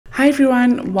Hi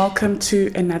everyone, welcome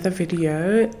to another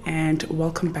video and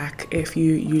welcome back if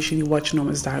you usually watch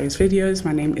Nomazdiary's videos.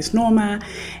 My name is Norma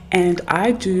and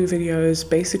I do videos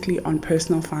basically on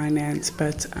personal finance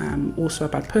but also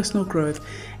about personal growth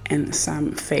and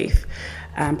some faith,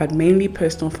 but mainly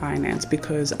personal finance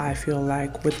because I feel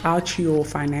like without your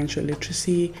financial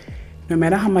literacy, no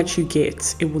matter how much you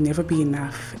get, it will never be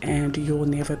enough and you'll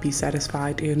never be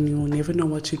satisfied and you'll never know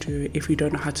what to do if you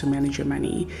don't know how to manage your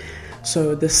money.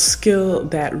 So the skill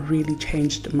that really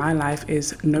changed my life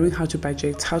is knowing how to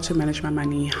budget, how to manage my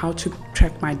money, how to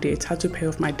track my debt, how to pay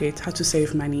off my debt, how to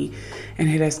save money. And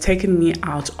it has taken me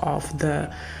out of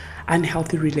the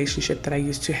unhealthy relationship that I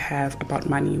used to have about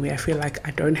money, where I feel like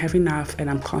I don't have enough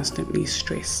and I'm constantly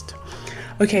stressed.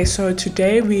 Okay, so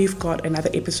today we've got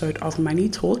another episode of Money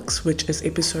Talks, which is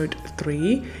episode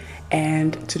 3.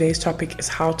 And today's topic is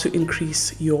how to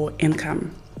increase your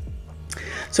income.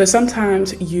 So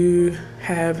sometimes you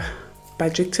have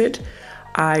budgeted.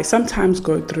 I sometimes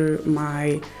go through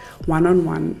my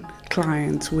one-on-one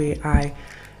clients where I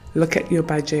look at your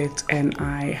budget and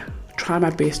I try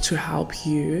my best to help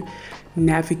you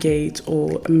navigate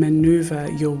or maneuver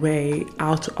your way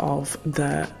out of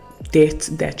the debt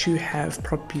that you have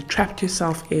probably trapped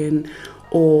yourself in,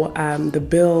 or the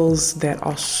bills that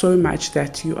are so much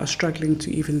that you are struggling to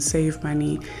even save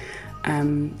money.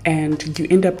 And you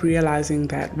end up realizing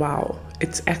that, wow,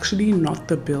 it's actually not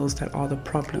the bills that are the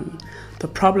problem. The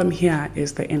problem here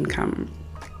is the income.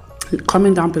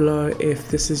 Comment down below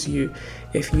if this is you,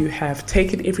 if you have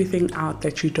taken everything out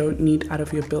that you don't need out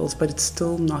of your bills, but it's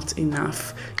still not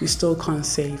enough. You still can't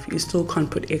save, you still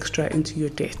can't put extra into your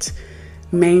debt.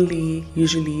 Mainly,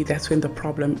 usually that's when the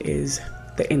problem is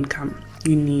the income.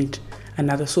 You need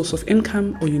another source of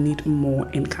income or you need more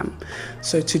income.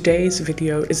 So today's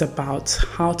video is about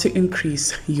how to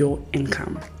increase your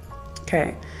income.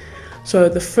 Okay, so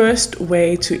the first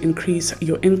way to increase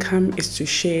your income is to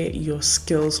share your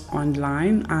skills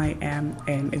online. I am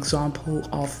an example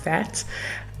of that.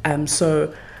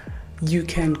 So you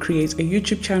can create a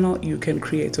YouTube channel, you can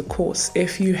create a course.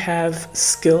 If you have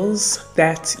skills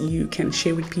that you can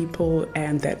share with people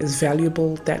and that is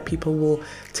valuable, that people will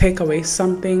take away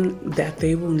something that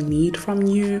they will need from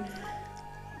you,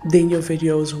 then your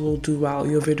videos will do well,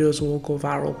 your videos will go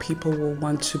viral. People will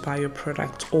want to buy your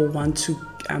product or want to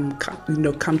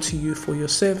come to you for your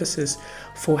services,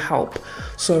 for help.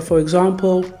 So for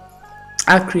example,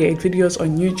 I create videos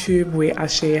on YouTube where I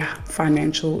share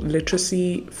financial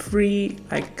literacy free.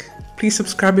 Like, please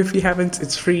subscribe if you haven't,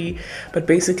 it's free. But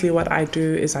basically what I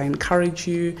do is I encourage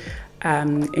you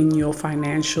in your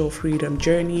financial freedom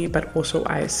journey, but also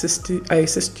I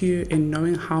assist you in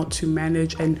knowing how to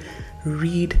manage and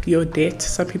read your debt.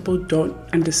 Some people don't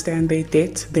understand their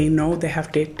debt. They know they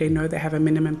have debt, they know they have a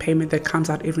minimum payment that comes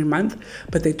out every month,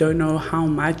 but they don't know how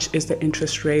much is the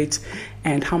interest rate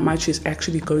and how much is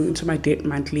actually going into my debt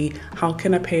monthly. How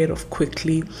can I pay it off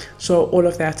quickly? So all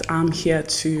of that, I'm here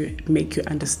to make you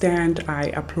understand.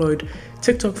 I upload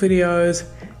TikTok videos,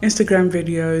 Instagram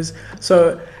videos.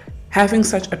 So having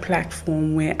such a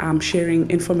platform where I'm sharing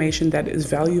information that is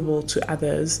valuable to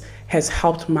others has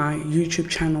helped my YouTube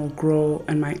channel grow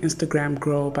and my Instagram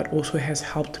grow, but also has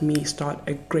helped me start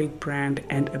a great brand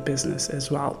and a business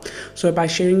as well. So by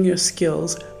sharing your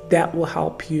skills, that will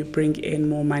help you bring in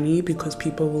more money because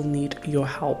people will need your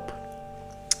help.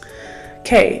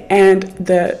 Okay, and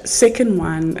the second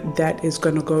one that is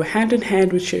going to go hand in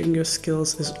hand with sharing your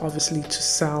skills is obviously to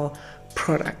sell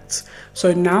products.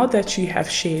 So now that you have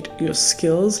shared your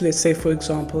skills, let's say for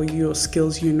example your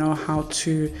skills, you know how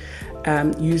to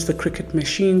use the Cricut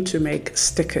machine to make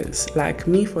stickers, like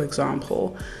me for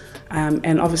example,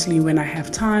 and obviously when I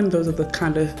have time, those are the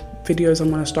kind of videos I'm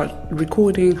going to start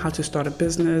recording: how to start a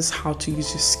business, how to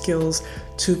use your skills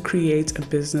to create a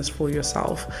business for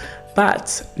yourself.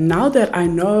 But now that I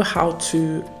know how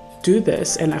to do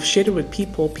this and I've shared it with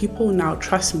people, people now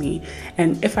trust me.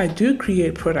 And if I do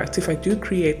create products, if I do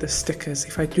create the stickers,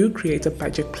 if I do create a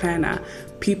budget planner,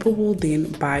 people will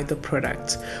then buy the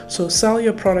product. So sell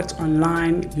your product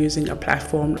online using a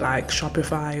platform like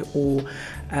Shopify or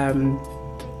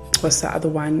what's the other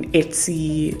one,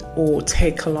 Etsy or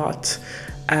Takealot,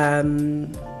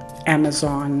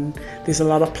 Amazon. There's a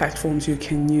lot of platforms you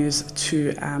can use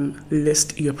to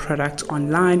list your product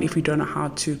online if you don't know how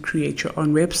to create your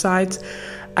own website.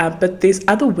 But there's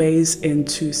other ways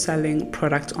into selling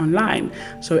product online.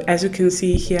 So as you can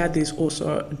see here, there's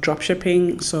also drop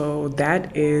shipping. So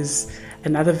that is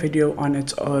another video on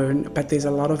its own, but there's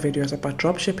a lot of videos about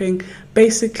drop shipping.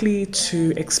 Basically,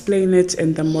 to explain it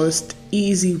in the most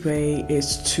easy way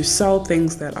is to sell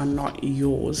things that are not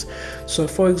yours. So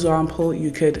for example,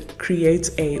 you could create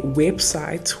a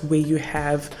website where you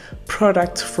have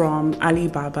product from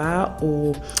Alibaba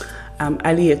or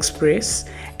AliExpress,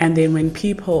 and then when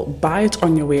people buy it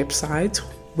on your website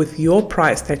with your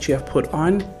price that you have put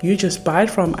on, you just buy it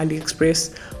from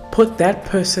AliExpress, put that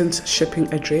person's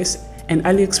shipping address, and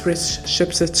AliExpress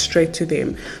ships it straight to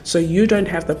them. So you don't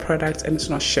have the product and it's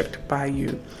not shipped by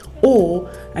you. Or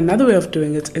another way of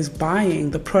doing it is buying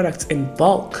the products in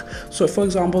bulk. So for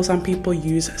example, some people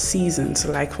use seasons,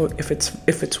 like if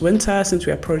it's winter, since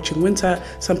we're approaching winter,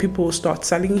 some people will start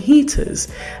selling heaters.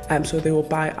 So they will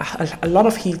buy a lot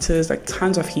of heaters, like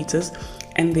tons of heaters,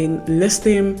 and then list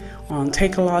them on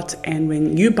Takealot. And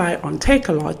when you buy on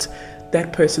Takealot,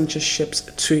 that person just ships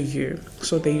to you.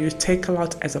 So they use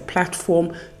Takealot as a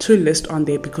platform to list on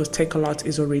there, because Takealot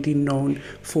is already known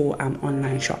for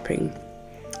online shopping.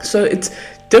 So it's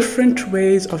different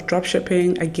ways of drop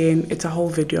shipping. Again, it's a whole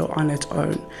video on its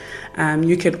own.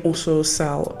 You can also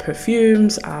sell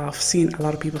perfumes. I've seen a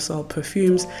lot of people sell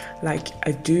perfumes like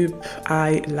a dupe.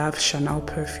 I love Chanel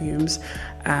perfumes.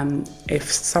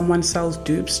 If someone sells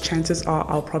dupes, chances are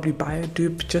I'll probably buy a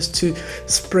dupe just to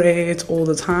spray it all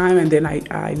the time, and then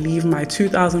I leave my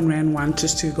 2,000 Rand one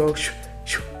just to go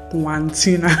once,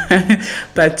 you know.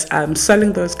 But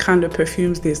selling those kind of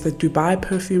perfumes, there's the Dubai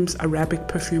perfumes, Arabic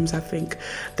perfumes, I think,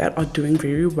 that are doing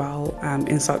very well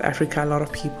in South Africa. A lot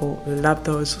of people love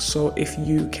those. So if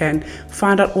you can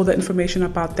find out all the information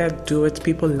about that, do it.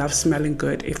 People love smelling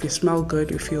good. If you smell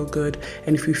good, you feel good,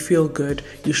 and if you feel good,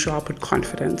 you show up with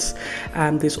confidence.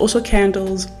 There's also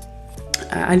candles.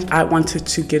 And I wanted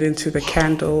to get into the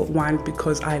candle one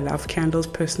because I love candles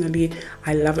personally.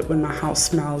 I love it when my house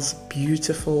smells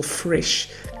beautiful, fresh,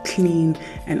 clean,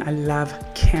 and I love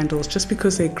candles just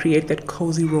because they create that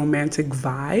cozy romantic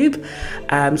vibe.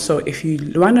 So if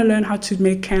you want to learn how to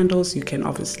make candles, you can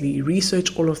obviously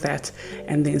research all of that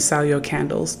and then sell your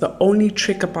candles. The only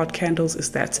trick about candles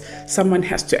is that someone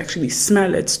has to actually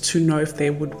smell it to know if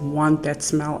they would want that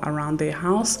smell around their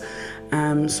house.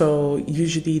 So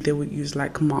usually they would use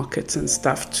like markets and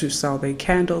stuff to sell their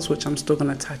candles, which I'm still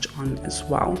going to touch on as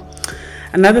well.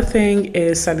 Another thing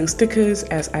is selling stickers,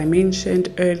 as I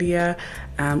mentioned earlier.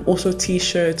 Also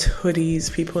t-shirts,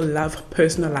 hoodies. People love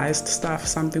personalized stuff,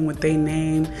 something with their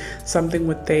name, something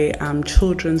with their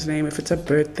children's name if it's a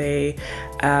birthday,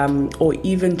 or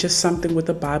even just something with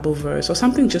a Bible verse, or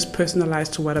something just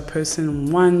personalized to what a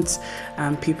person wants.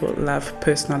 People love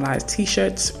personalized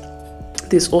t-shirts.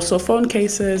 There's also phone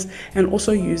cases, and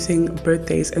also using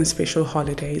birthdays and special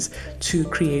holidays to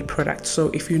create products. So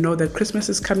if you know that Christmas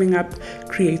is coming up,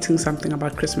 creating something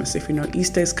about Christmas. If you know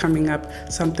Easter is coming up,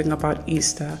 something about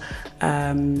Easter.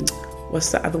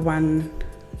 What's the other one?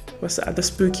 What's the other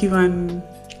spooky one?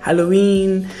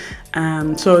 Halloween.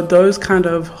 So those kind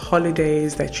of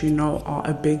holidays that you know are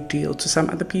a big deal to some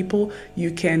other people,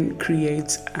 you can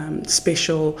create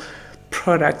special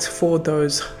products for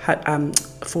those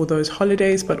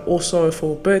holidays, but also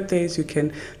for birthdays. You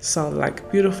can sell like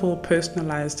beautiful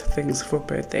personalized things for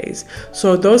birthdays.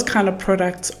 So those kind of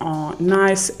products are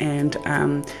nice, and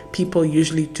people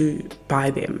usually do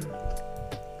buy them.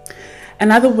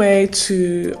 Another way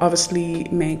to obviously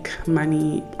make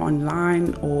money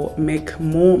online, or make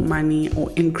more money, or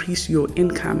increase your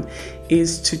income,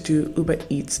 is to do Uber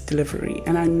Eats delivery.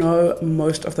 And I know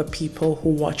most of the people who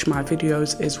watch my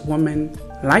videos is women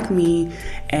like me,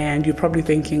 and you're probably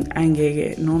thinking,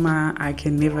 Angege, Noma, I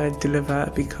can never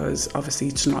deliver because obviously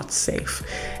it's not safe.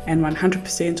 And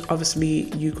 100%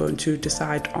 obviously you're going to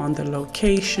decide on the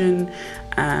location,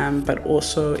 but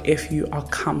also if you are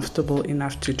comfortable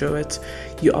enough to do it.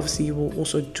 You obviously will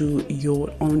also do your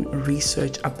own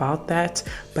research about that,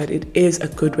 but it is a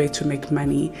good way to make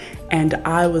money. And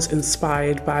I was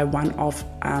inspired by one of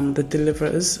the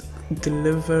deliveries,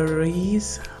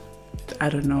 I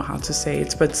don't know how to say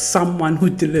it, but someone who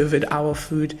delivered our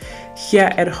food here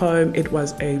at home. It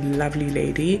was a lovely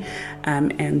lady,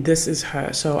 and this is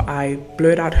her. So I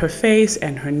blurred out her face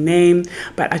and her name,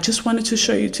 but I just wanted to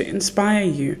show you to inspire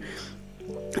you.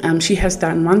 She has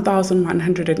done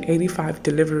 1,185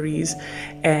 deliveries,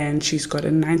 and she's got a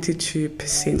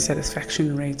 92%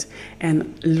 satisfaction rate.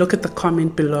 And look at the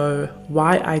comment below.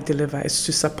 Why I deliver is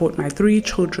to support my 3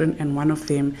 children, and one of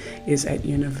them is at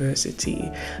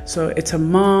university. So it's a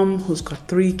mom who's got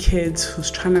 3 kids, who's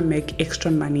trying to make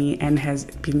extra money, and has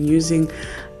been using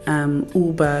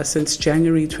Uber since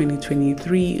January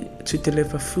 2023 to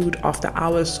deliver food after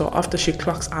hours. So after she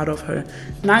clocks out of her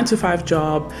 9-to-5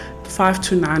 job, 5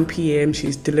 to 9 p.m.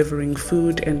 she's delivering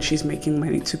food, and she's making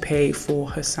money to pay for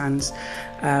her son's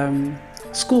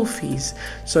school fees.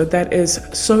 So that is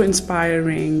so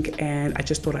inspiring, and I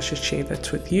just thought I should share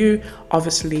that with you.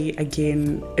 Obviously,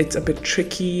 again, it's a bit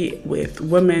tricky with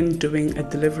women doing a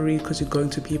delivery because you're going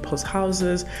to people's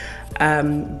houses,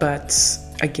 but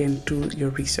again, do your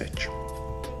research.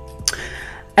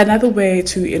 Another way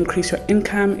to increase your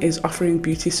income is offering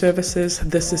beauty services.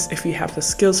 This is if you have the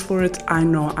skills for it. I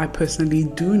know I personally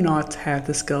do not have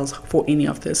the skills for any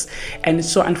of this, and it's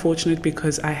so unfortunate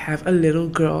because I have a little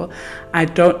girl. I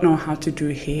don't know how to do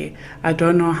hair. I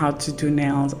don't know how to do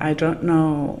nails. I don't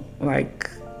know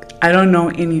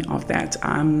any of that.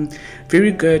 I'm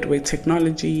very good with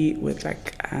technology, with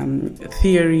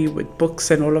theory, with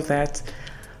books and all of that.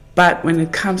 But when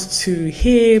it comes to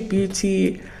hair,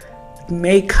 beauty,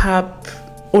 makeup,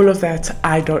 all of that,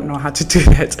 I don't know how to do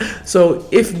that. So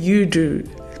if you do,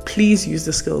 please use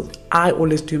the skills. I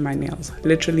always do my nails.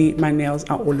 Literally, my nails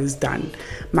are always done.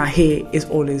 My hair is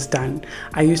always done.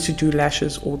 I used to do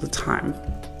lashes all the time.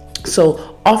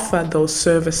 So offer those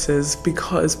services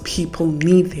because people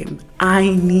need them. I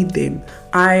need them.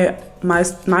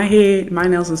 My hair, my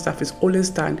nails and stuff is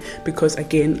always done because,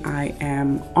 again, I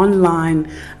am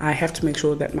online. I have to make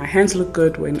sure that my hands look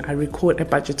good when I record a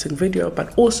budgeting video,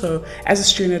 but also as a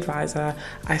student advisor,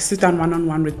 I sit down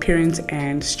one-on-one with parents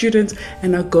and students,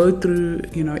 and I go through,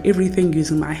 everything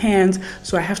using my hands.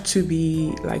 So I have to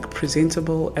be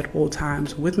presentable at all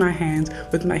times with my hands,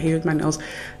 with my hair, with my nails,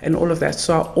 and all of that.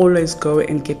 So I always go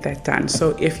and get that done.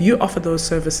 So if you offer those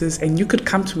services and you could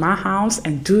come to my house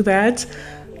and do that,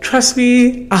 trust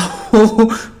me, I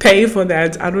will pay for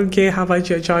that. I don't care how much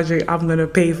you're charging, I'm going to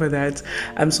pay for that.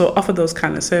 So offer those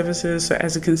kind of services. So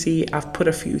as you can see, I've put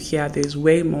a few here. There's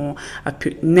way more. I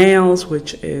put nails,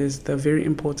 which is the very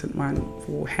important one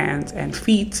for hands and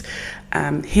feet.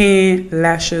 Hair,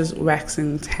 lashes,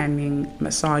 waxing, tanning,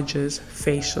 massages,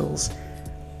 facials,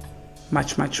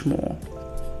 much, much more.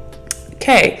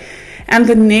 Okay. And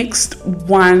the next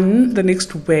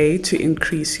way to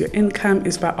increase your income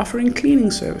is by offering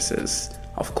cleaning services.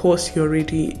 Of course, you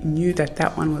already knew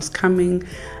that one was coming,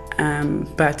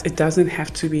 but it doesn't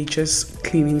have to be just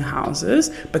cleaning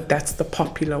houses, but that's the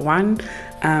popular one.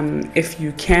 If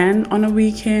you can, on a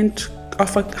weekend,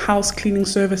 offer house cleaning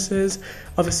services.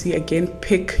 Obviously, again,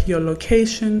 pick your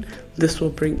location. This will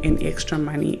bring in extra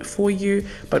money for you,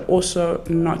 but also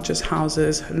not just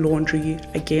houses, laundry.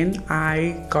 Again,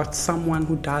 I got someone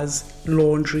who does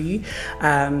laundry,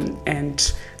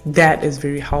 and that is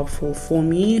very helpful for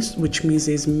me, which means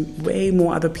there's way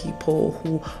more other people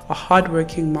who are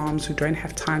hardworking moms who don't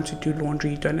have time to do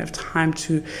laundry, don't have time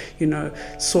to,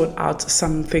 sort out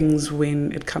some things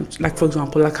when it comes to, for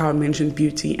example, how I mentioned,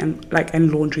 beauty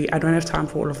and laundry. I don't have time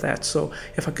for all of that. So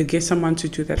if I could get someone to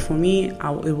do that for me,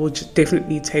 it will just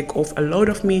definitely take off a load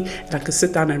of me, and I could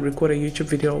sit down and record a YouTube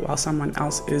video while someone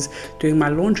else is doing my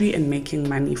laundry and making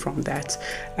money from that.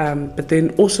 But then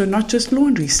also not just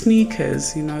laundry,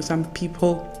 sneakers. Some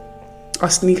people are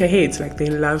sneakerheads, they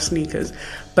love sneakers,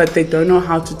 but they don't know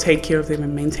how to take care of them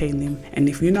and maintain them. And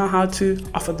if you know how to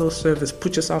offer those services,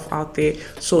 put yourself out there,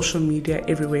 social media,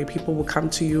 everywhere, people will come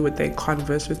to you with their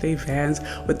Converse, with their Vans,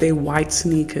 with their white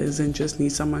sneakers, and just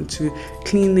need someone to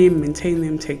clean them, maintain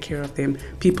them, take care of them.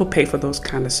 People pay for those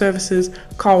kind of services.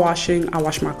 Car washing, I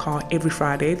wash my car every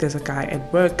Friday. There's a guy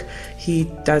at work,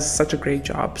 he does such a great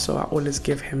job, so I always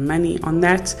give him money on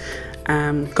that.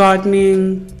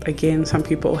 Gardening, again, some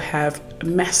people have a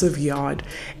massive yard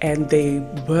and they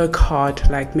work hard.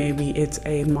 Maybe it's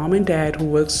a mom and dad who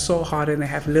works so hard and they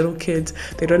have little kids,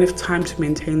 they don't have time to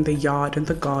maintain the yard and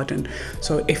the garden.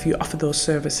 So if you offer those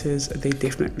services, they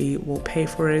definitely will pay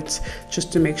for it,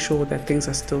 just to make sure that things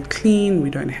are still clean, we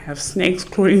don't have snakes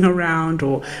crawling around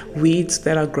or weeds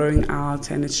that are growing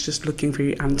out and it's just looking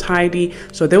very untidy.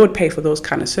 So they would pay for those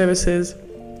kind of services.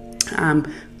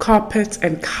 Carpets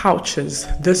and couches,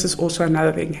 this is also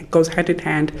another thing, it goes hand in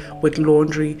hand with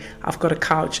laundry. I've got a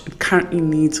couch, it currently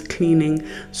needs cleaning,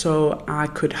 so I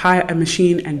could hire a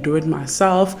machine and do it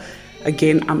myself.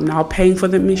 Again, I'm now paying for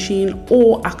the machine,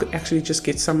 or I could actually just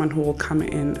get someone who will come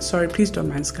in, sorry, please don't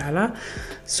mind Skylar,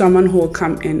 someone who will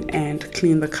come in and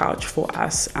clean the couch for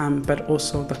us, but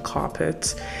also the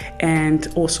carpet, and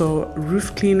also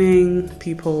roof cleaning.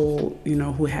 People,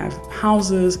 who have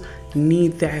houses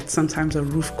need that. Sometimes a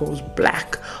roof goes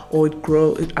black or it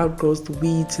outgrows the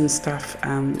weeds and stuff.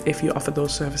 If you offer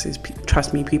those services,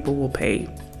 trust me, people will pay.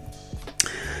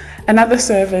 Another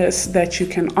service that you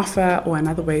can offer, or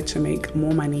another way to make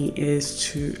more money, is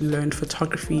to learn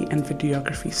photography and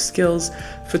videography skills.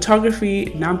 Photography,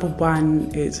 number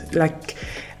one, is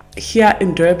here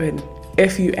in Durban,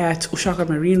 if you're at Ushaka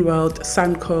Marine World,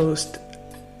 Suncoast,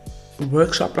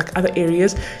 workshop, like other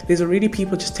areas, there's already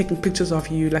people just taking pictures of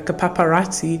you, like a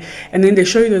paparazzi, and then they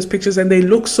show you those pictures and they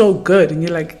look so good, and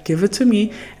you're like, give it to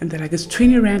me, and they're like, it's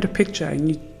 20 rand a picture,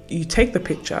 and you take the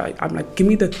picture. I'm like, give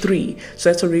me the 3, so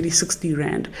that's already 60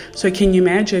 rand. So can you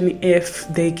imagine if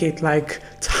they get like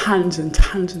tons and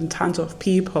tons and tons of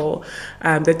people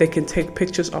that they can take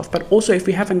pictures of? But also, if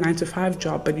you have a 9-to-5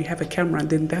 job but you have a camera,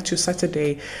 then that's your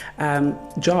Saturday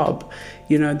job.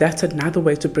 You know, that's another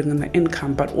way to bring in the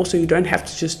income. But also, you don't have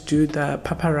to just do the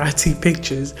paparazzi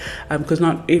pictures, because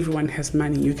not everyone has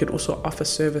money. You can also offer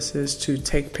services to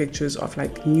take pictures of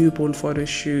like newborn photo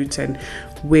shoots and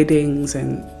weddings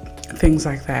and things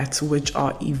like that, which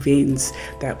are events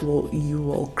that you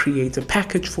will create a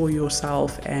package for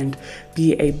yourself and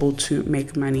be able to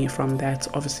make money from that,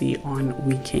 obviously on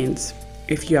weekends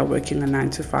if you are working a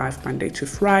 9-to-5 Monday to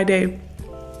Friday.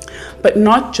 But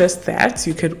not just that,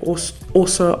 you can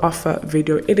also offer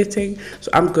video editing. So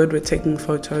I'm good with taking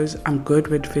photos, I'm good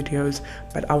with videos,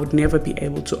 but I would never be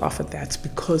able to offer that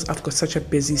because I've got such a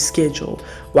busy schedule.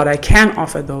 What I can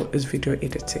offer though is video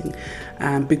editing.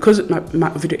 Because my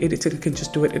video editing, I can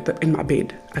just do it in my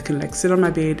bed. I can like sit on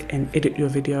my bed and edit your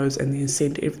videos and then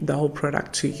send the whole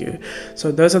product to you.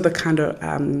 So those are the kind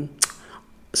of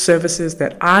services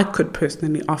that I could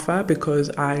personally offer,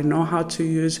 because I know how to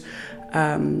use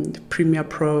Premiere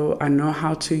Pro, I know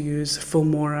how to use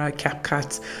Filmora,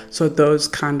 CapCut, so those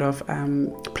kind of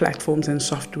platforms and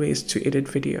softwares to edit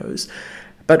videos.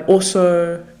 But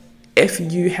also, if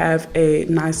you have a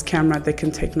nice camera that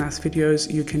can take nice videos,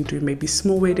 you can do maybe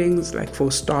small weddings, like for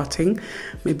starting,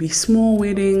 maybe small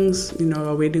weddings, you know,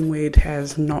 a wedding where it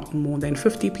has not more than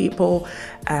 50 people,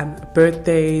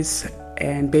 birthdays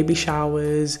and baby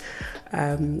showers,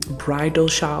 bridal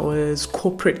showers,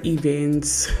 corporate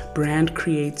events, brand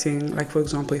creating. Like for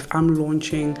example, if I'm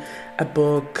launching a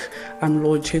book, I'm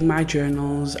launching my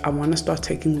journals, I want to start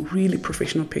taking really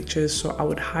professional pictures, so I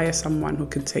would hire someone who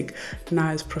can take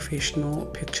nice professional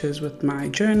pictures with my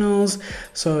journals.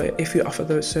 So if you offer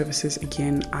those services,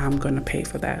 again, I'm going to pay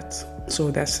for that.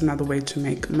 So that's another way to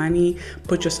make money.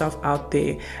 Put yourself out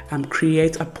there,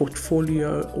 create a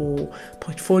portfolio, or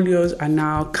portfolios are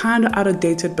now kind of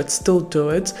outdated, but still do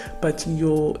it. But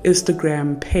your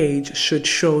Instagram page should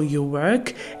show your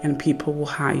work and people will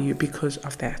hire you because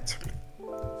of that.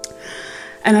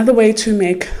 Another way to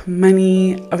make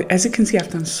money, as you can see, I've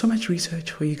done so much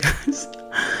research for you guys.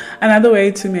 Another way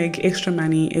to make extra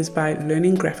money is by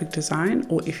learning graphic design,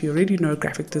 or if you already know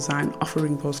graphic design,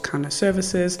 offering those kind of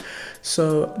services.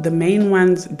 So the main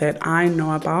ones that I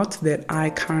know about, that I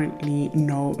currently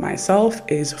know myself,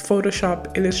 is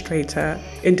Photoshop, Illustrator,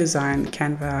 InDesign,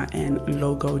 Canva, and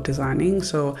logo designing.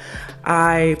 So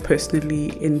I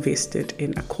personally invested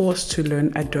in a course to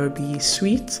learn Adobe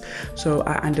Suite. So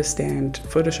I understand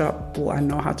Photoshop, or I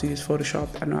know how to use Photoshop,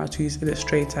 I know how to use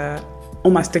Illustrator. All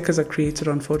my stickers are created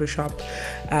on Photoshop.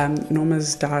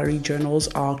 Nomazdiary journals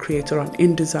are created on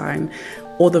InDesign.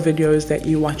 All the videos that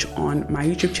you watch on my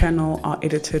YouTube channel are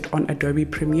edited on Adobe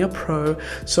Premiere Pro.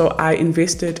 So I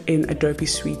invested in Adobe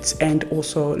Suites, and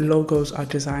also logos are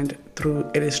designed through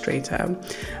Illustrator.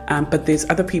 But there's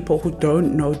other people who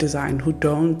don't know design, who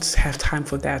don't have time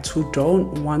for that, who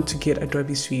don't want to get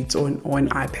Adobe Suites or an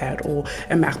iPad or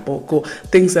a MacBook, or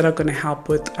things that are going to help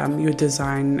with your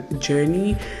design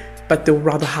journey. But they'll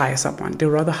rather hire someone.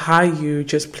 They'll rather hire you.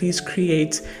 Just please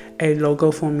create a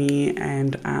logo for me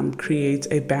and create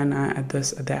a banner at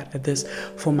this, at that, at this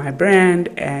for my brand.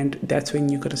 And that's when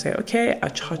you're going to say, okay, I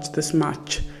charge this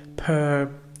much per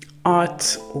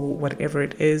art or whatever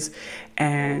it is.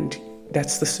 And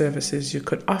that's the services you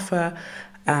could offer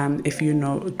if you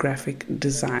know graphic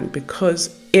design,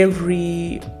 because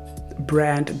every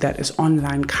brand that is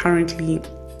online currently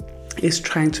is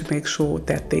trying to make sure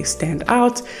that they stand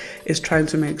out, is trying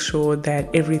to make sure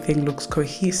that everything looks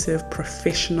cohesive,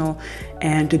 professional,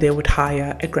 and they would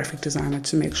hire a graphic designer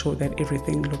to make sure that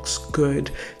everything looks good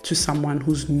to someone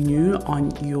who's new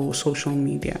on your social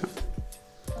media.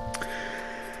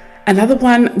 Another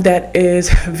one that is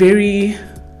very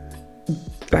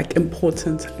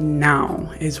important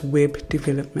now is web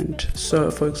development.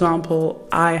 So for example,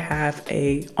 I have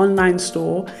a online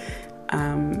store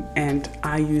and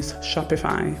I use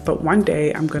Shopify, but one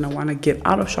day I'm going to want to get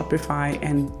out of Shopify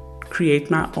and create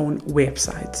my own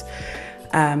website.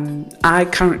 I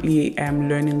currently am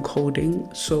learning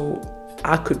coding, so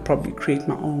I could probably create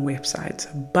my own website.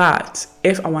 But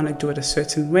if I want to do it a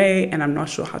certain way and I'm not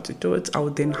sure how to do it, I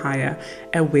would then hire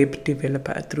a web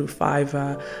developer through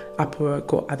Fiverr,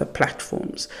 Upwork, or other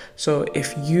platforms. So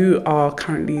if you are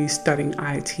currently studying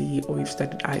IT, or you've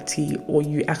studied IT, or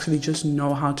you actually just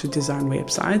know how to design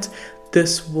websites,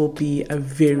 this will be a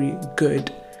very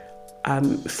good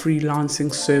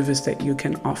freelancing service that you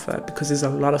can offer, because there's a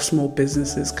lot of small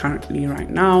businesses currently right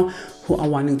now who are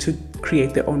wanting to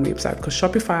create their own website, because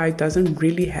Shopify doesn't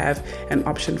really have an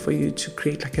option for you to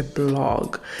create like a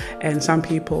blog. And some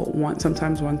people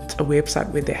sometimes want a website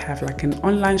where they have like an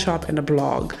online shop and a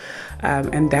blog,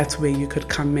 and that's where you could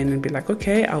come in and be like,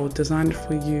 okay, I will design it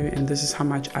for you, and this is how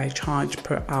much I charge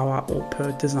per hour or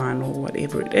per design or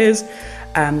whatever it is.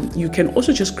 You can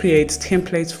also just create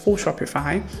templates for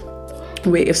Shopify,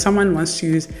 where if someone wants to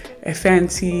use a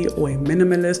fancy or a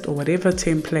minimalist or whatever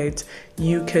template,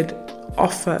 you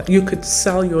could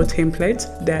sell your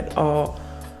templates that are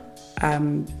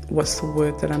what's the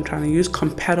word that I'm trying to use,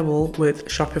 compatible with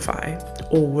Shopify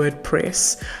or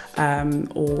WordPress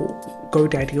or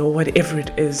GoDaddy or whatever it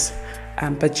is.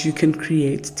 But you can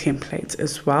create templates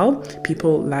as well.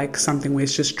 People like something where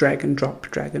it's just drag and drop.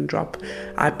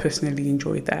 I personally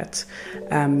enjoy that.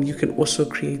 You can also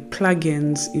create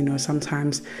plugins.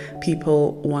 Sometimes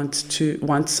people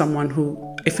want someone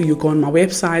who, if you go on my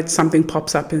website, something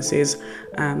pops up and says,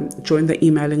 join the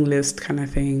emailing list kind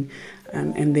of thing.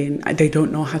 And then they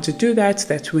don't know how to do that.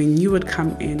 That's when you would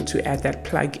come in to add that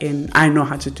plug in. I know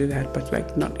how to do that, but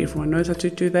like not everyone knows how to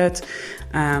do that.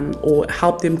 Or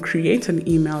help them create an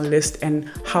email list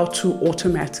and how to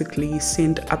automatically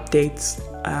send updates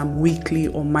weekly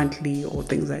or monthly or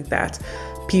things like that.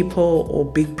 People or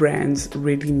big brands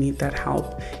really need that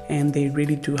help, and they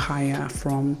really do hire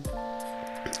from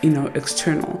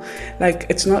external. Like,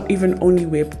 it's not even only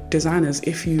web designers.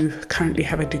 If you currently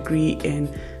have a degree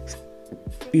in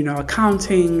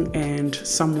accounting, and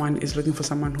someone is looking for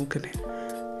someone who can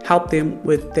help them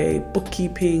with their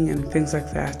bookkeeping and things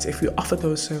like that, if you offer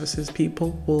those services,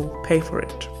 people will pay for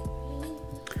it.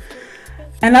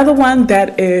 Another one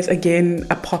that is, again,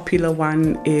 a popular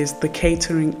one is the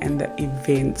catering and the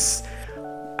events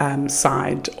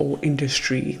side or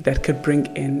industry that could bring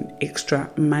in extra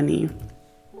money.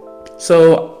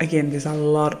 So again, there's a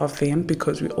lot of them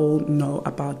because we all know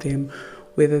about them.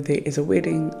 Whether there is a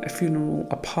wedding, a funeral,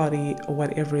 a party, or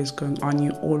whatever is going on,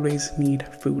 you always need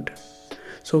food.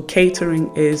 So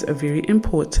catering is a very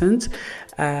important.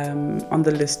 On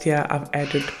the list here, I've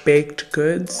added baked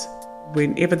goods.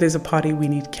 Whenever there's a party, we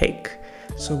need cake.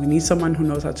 So we need someone who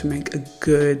knows how to make a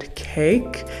good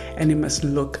cake, and it must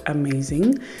look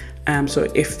amazing. So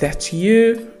if that's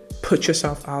you, put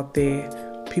yourself out there.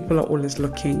 People are always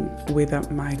looking. Whether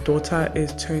my daughter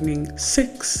is turning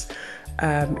 6,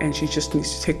 and she just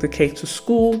needs to take the cake to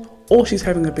school, or she's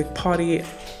having a big party,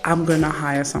 I'm going to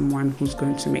hire someone who's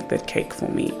going to make that cake for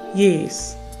me.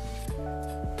 Yes.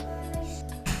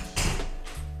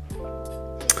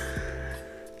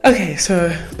 Okay,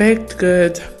 so baked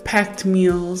goods, packed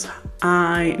meals.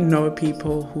 I know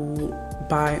people who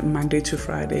buy Monday to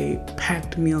Friday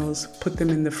packed meals, put them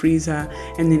in the freezer,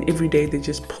 and then every day they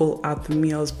just pull out the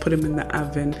meals, put them in the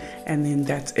oven, and then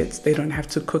that's it. They don't have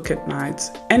to cook at night,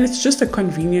 and it's just a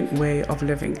convenient way of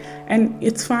living. And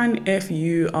it's fine if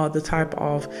you are the type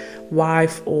of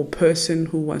wife or person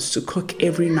who wants to cook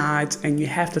every night and you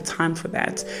have the time for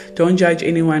that. Don't judge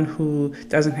anyone who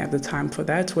doesn't have the time for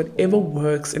that. Whatever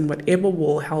works and whatever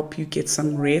will help you get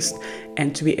some rest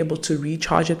and to be able to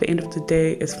recharge at the end of the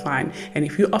day is fine. And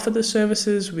if you offer the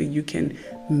services where you can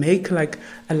make like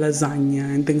a lasagna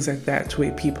and things like that,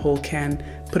 where people can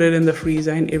put it in the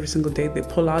freezer and every single day they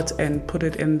pull out and put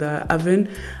it in the oven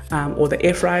or the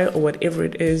air fryer or whatever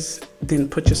it is, then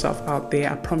put yourself out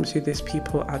there. I promise you there's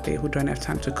people out there who don't have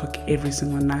time to cook every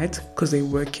single night because they're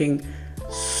working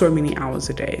so many hours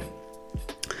a day.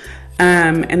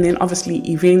 And then obviously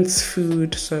events,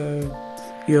 food, so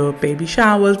your baby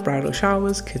showers, bridal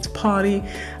showers, kids party,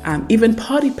 even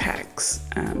party packs.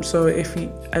 So if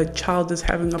a child is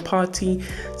having a party,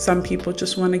 some people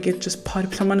just want to get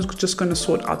someone is just going to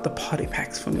sort out the party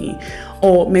packs for me.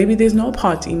 Or maybe there's no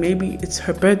party, maybe it's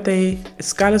her birthday,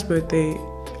 it's Skylar's birthday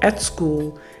at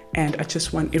school, and I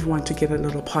just want everyone to get a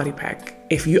little party pack.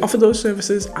 If you offer those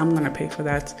services, I'm going to pay for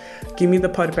that. Give me the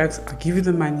party packs, I'll give you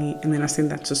the money, and then I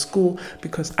send that to school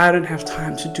because I don't have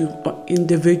time to do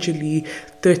individually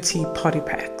 30 party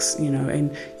packs,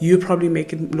 and you probably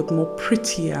make it look more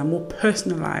prettier, more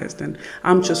personalized, and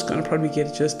I'm just going to probably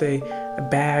get just a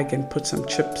bag and put some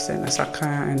chips and a saka,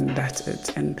 and that's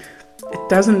it. And it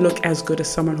doesn't look as good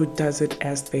as someone who does it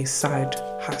as their side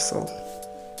hustle.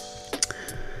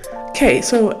 Okay,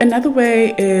 so another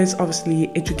way is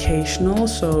obviously educational.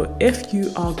 So if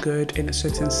you are good in a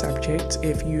certain subject,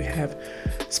 if you have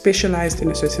specialized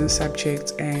in a certain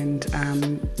subject and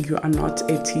you are not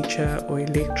a teacher or a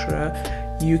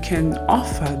lecturer, you can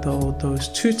offer those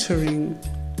tutoring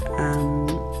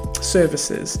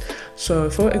services. So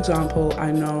for example,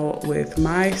 I know with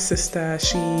my sister,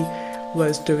 she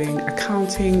was doing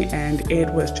accounting and it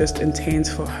was just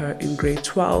intense for her in grade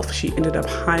 12. She ended up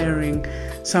hiring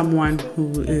someone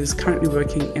who is currently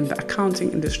working in the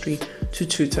accounting industry to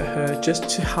tutor her, just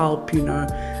to help,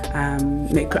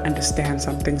 make her understand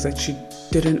some things that she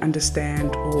didn't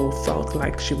understand or felt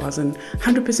like she wasn't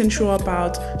 100% sure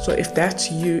about. So if that's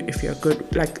you, if you're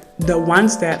good, like the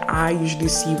ones that I usually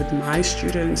see with my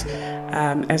students,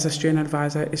 as a student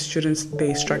advisor, is students,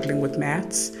 they're struggling with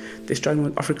maths, they're struggling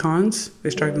with Afrikaans,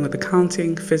 they're struggling with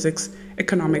accounting, physics,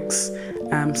 economics,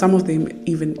 some of them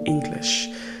even English.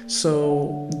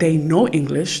 So they know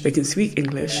English, they can speak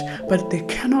English, but they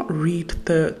cannot read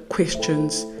the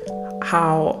questions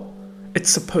how it's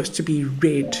supposed to be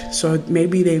read. So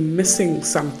maybe they're missing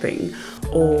something,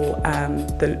 or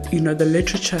the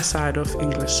literature side of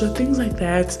English. So things like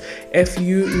that, if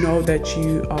you know that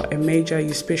you are a major,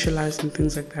 you specialize in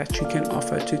things like that, you can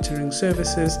offer tutoring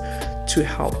services to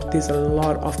help. There's a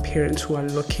lot of parents who are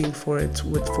looking for it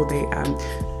for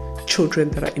their children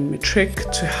that are in matric,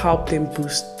 to help them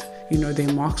boost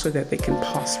their marks so that they can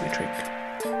pass matric.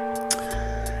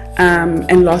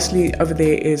 And lastly, over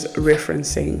there is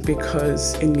referencing,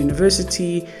 because in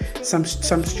university, some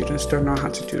students don't know how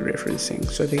to do referencing,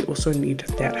 so they also need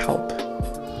that help.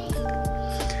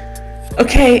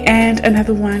 Okay, and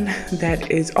another one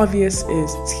that is obvious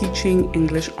is teaching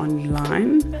English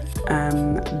online.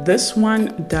 This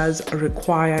one does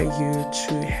require you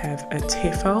to have a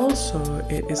TEFL, so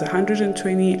it is a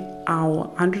 120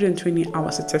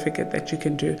 hour certificate that you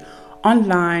can do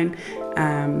online.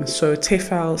 So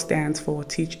TEFL stands for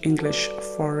Teach English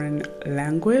Foreign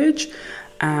Language,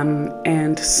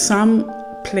 and some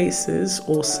places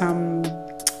or some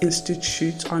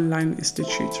institutes, online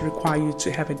institutes, require you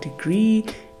to have a degree,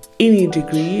 any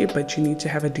degree, but you need to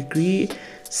have a degree.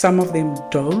 Some of them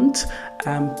don't,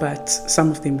 but some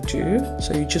of them do.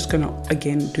 So you're just gonna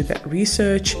again do that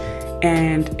research,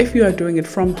 and if you are doing it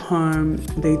from home,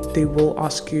 they will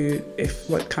ask you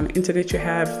what kind of internet you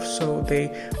have. So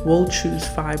they will choose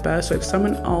fiber. So if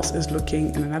someone else is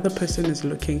looking and another person is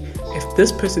looking, if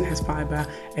this person has fiber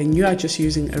and you are just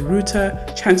using a router,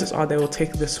 chances are they will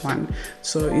take this one.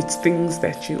 So it's things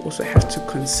that you also have to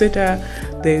consider.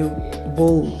 They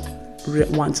will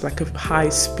want like a high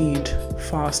speed,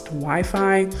 fast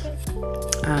Wi-Fi.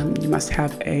 You must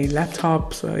have a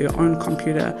laptop, so your own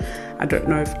computer. I don't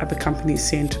know if other companies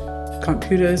send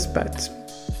computers, but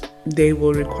they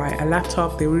will require a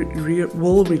laptop. They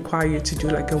will require you to do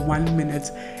like a 1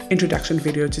 minute introduction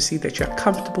video to see that you're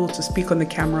comfortable to speak on the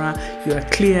camera, you are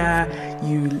clear,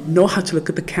 you know how to look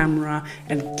at the camera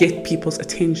and get people's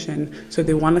attention. So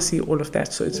they want to see all of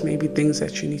that. So it's maybe things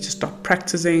that you need to start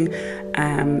practicing.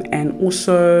 And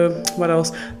also, what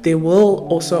else? They will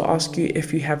also ask you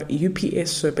if you have a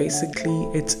UPS. So basically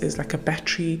it is like a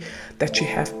battery that you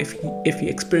have if you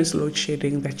experience load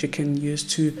shedding, that you can use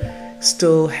to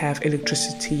still have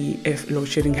electricity if load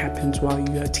shedding happens while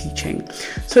you are teaching.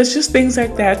 So it's just things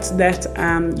like that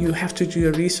you have to do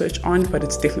your research on, but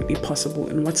it's definitely possible.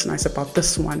 And what's nice about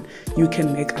this one, you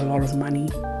can make a lot of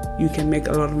money. You can make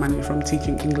a lot of money from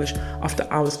teaching English after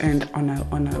hours and on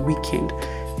a weekend.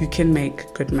 You can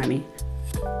make good money.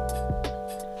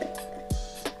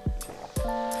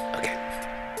 Okay,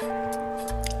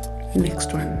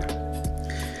 next one.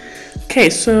 Okay,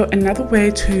 so another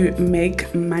way to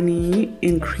make money,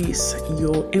 increase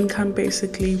your income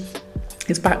basically,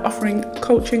 is by offering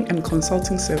coaching and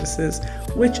consulting services,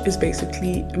 which is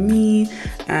basically me.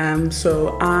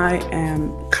 So I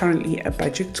am currently a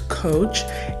budget coach,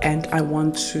 and I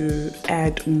want to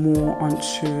add more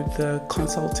onto the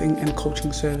consulting and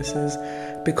coaching services,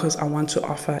 because I want to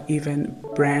offer even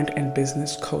brand and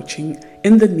business coaching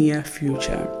in the near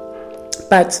future.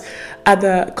 But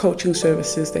other coaching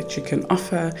services that you can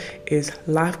offer is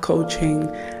life coaching,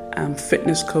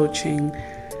 fitness coaching,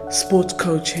 sports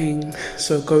coaching.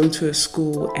 So going to a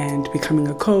school and becoming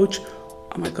a coach.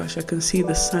 Oh my gosh, I can see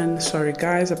the sun. Sorry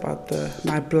guys about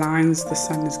my blinds. The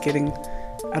sun is getting,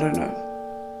 I don't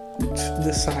know,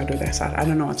 this side or that side. I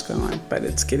don't know what's going on, but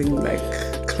it's getting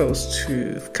like close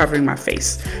to covering my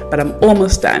face. But I'm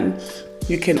almost done.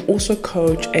 You can also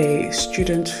coach a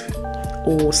student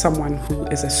or someone who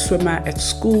is a swimmer at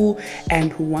school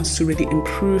and who wants to really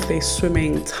improve their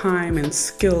swimming time and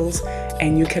skills,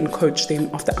 and you can coach them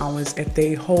after hours at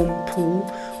their home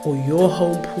pool or your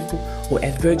home pool or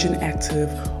at Virgin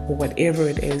Active or whatever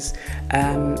it is.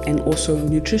 And also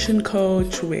nutrition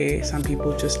coach, where some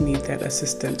people just need that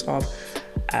assistance of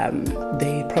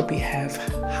they probably have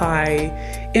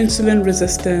high insulin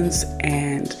resistance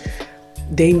and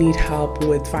they need help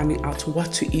with finding out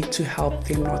what to eat to help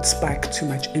them not spike too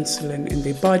much insulin in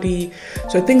their body.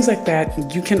 So things like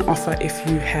that you can offer if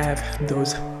you have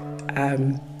those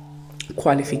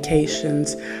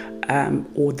qualifications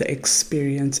or the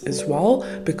experience as well,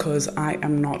 because I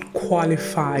am not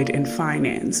qualified in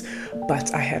finance,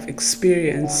 but I have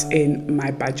experience in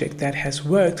my budget that has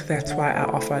worked. That's why I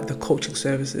offer the coaching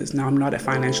services. Now, I'm not a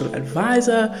financial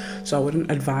advisor, so I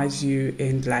wouldn't advise you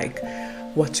in like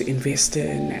what to invest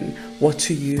in and what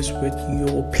to use with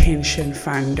your pension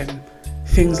fund and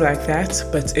things like that.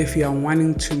 But if you're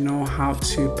wanting to know how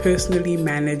to personally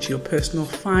manage your personal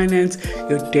finance,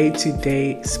 your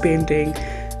day-to-day spending,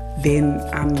 then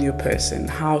I'm your person.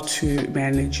 How to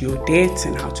manage your debt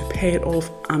and how to pay it off,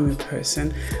 I'm your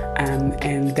person.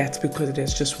 And that's because it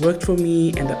has just worked for me,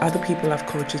 and the other people I've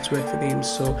coached, it's worked for them.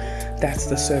 So that's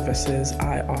the services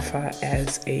I offer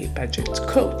as a budget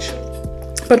coach.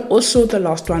 But also the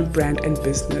last one, brand and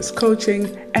business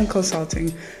coaching and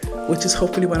consulting, which is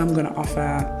hopefully what I'm going to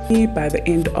offer by the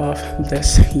end of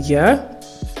this year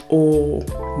or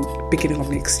beginning of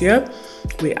next year,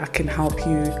 where I can help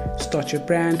you start your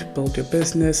brand, build your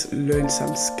business, learn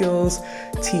some skills,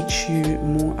 teach you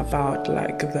more about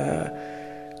like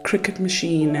the cricket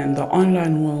machine and the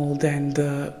online world and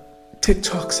the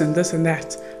TikToks and this and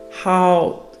that,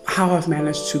 how I've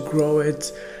managed to grow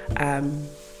it,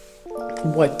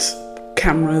 what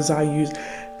cameras I use,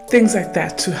 things like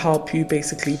that, to help you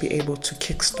basically be able to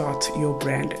kickstart your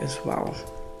brand as well.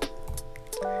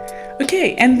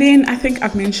 Okay, and then I think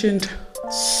I've mentioned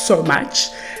so much,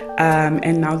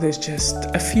 and now there's just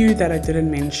a few that I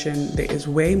didn't mention. There is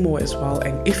way more as well,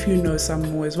 and if you know some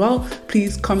more as well,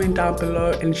 please comment down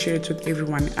below and share it with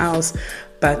everyone else.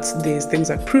 But there's things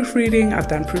like proofreading. I've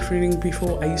done proofreading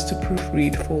before. I used to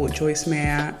proofread for Joyce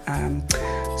Meyer,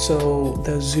 so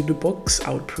the Zulu books,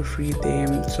 I would proofread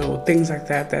them. So things like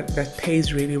that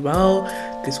pays really well.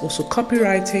 There's also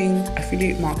copywriting,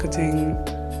 affiliate marketing,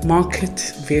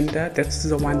 market vendor. That's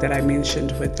the one that I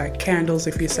mentioned with like candles.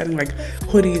 If you're selling like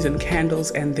hoodies and candles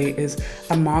and there is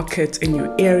a market in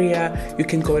your area, you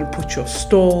can go and put your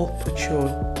stall, put your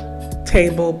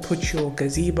table, put your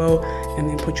gazebo, and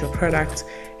then put your product,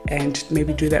 and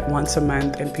maybe do that once a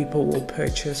month and people will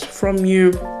purchase from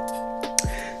you.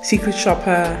 Secret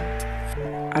shopper.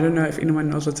 I don't know if anyone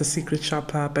knows what's a secret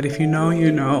shopper, but if you know,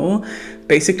 you know.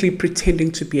 Basically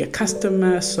pretending to be a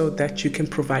customer so that you can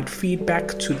provide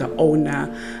feedback to the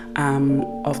owner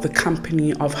of the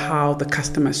company of how the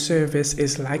customer service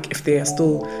is like, if they are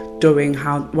still doing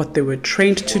what they were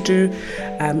trained to do.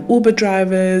 Uber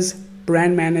drivers,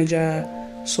 brand manager,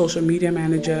 social media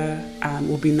manager.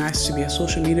 Will be nice to be a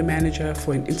social media manager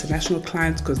for an international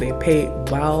client because they pay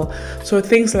well. So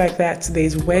things like that.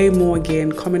 There's way more.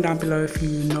 Again, comment down below if you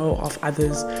know of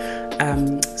others,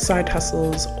 side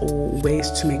hustles or ways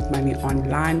to make money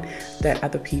online that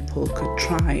other people could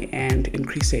try and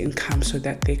increase their income so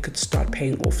that they could start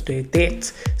paying off their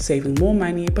debt, saving more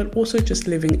money, but also just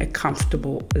living a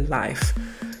comfortable life.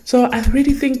 So I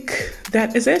really think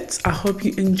that is it. I hope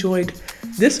you enjoyed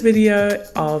this video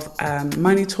of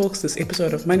Money Talks, this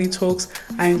episode of Money Talks.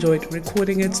 I enjoyed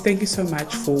recording it. Thank you so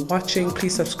much for watching.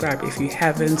 Please subscribe if you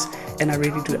haven't, and I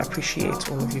really do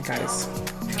appreciate all of you guys.